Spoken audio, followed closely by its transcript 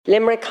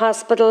Limerick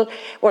Hospital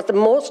was the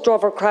most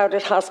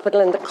overcrowded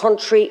hospital in the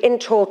country, in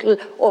total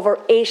over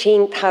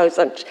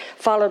 18,000,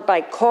 followed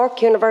by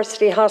Cork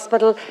University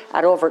Hospital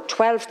at over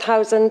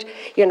 12,000,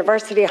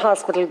 University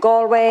Hospital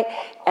Galway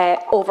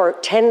over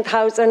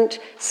 10,000,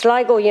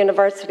 Sligo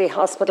University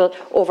Hospital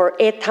over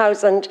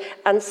 8,000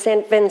 and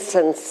St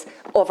Vincent's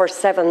over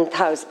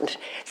 7,000.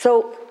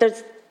 So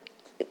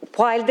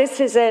while this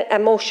is a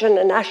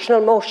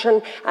national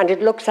motion, and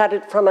it looks at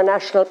it from a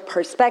national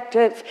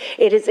perspective,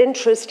 it is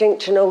interesting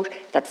to note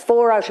that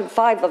 4 out of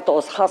 5 of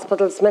those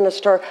hospitals,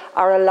 Minister,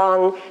 are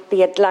along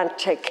the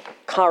Atlantic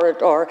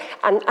corridor.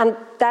 And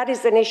that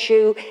is an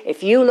issue.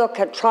 If you look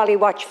at Trolley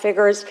Watch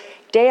figures,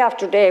 day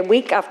after day,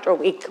 week after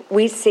week,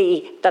 we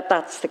see that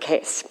that's the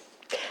case.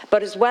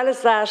 But as well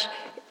as that,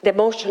 the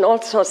motion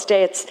also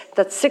states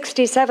that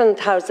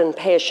 67,000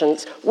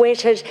 patients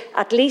waited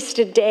at least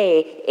a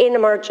day in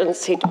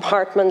emergency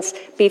departments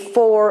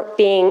before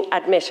being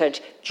admitted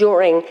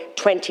during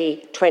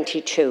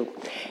 2022,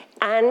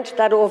 and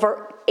that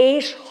over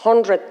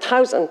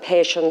 800,000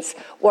 patients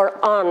were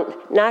on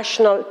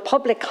national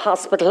public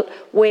hospital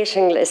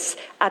waiting lists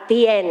at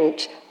the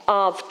end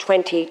of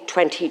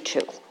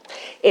 2022.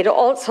 It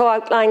also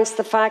outlines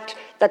the fact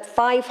that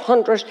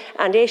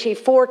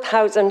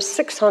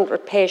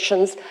 584,600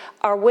 patients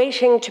are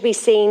waiting to be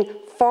seen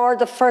for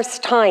the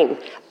first time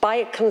by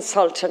a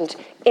consultant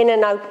in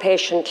an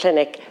outpatient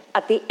clinic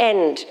at the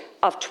end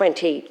of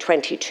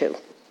 2022.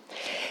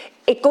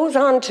 It goes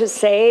on to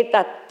say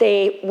that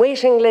the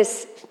waiting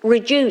list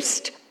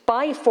reduced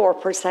by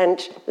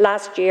 4%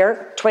 last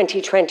year,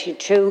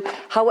 2022.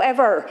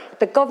 However,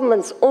 the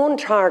government's own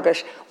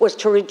target was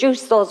to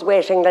reduce those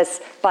waiting lists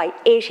by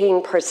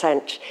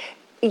 18%.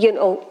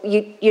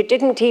 You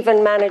didn't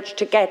even manage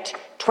to get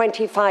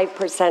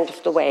 25%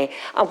 of the way.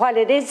 And while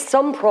it is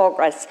some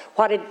progress,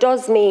 what it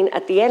does mean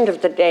at the end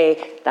of the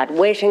day, that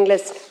waiting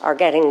lists are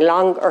getting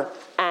longer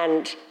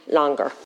and longer.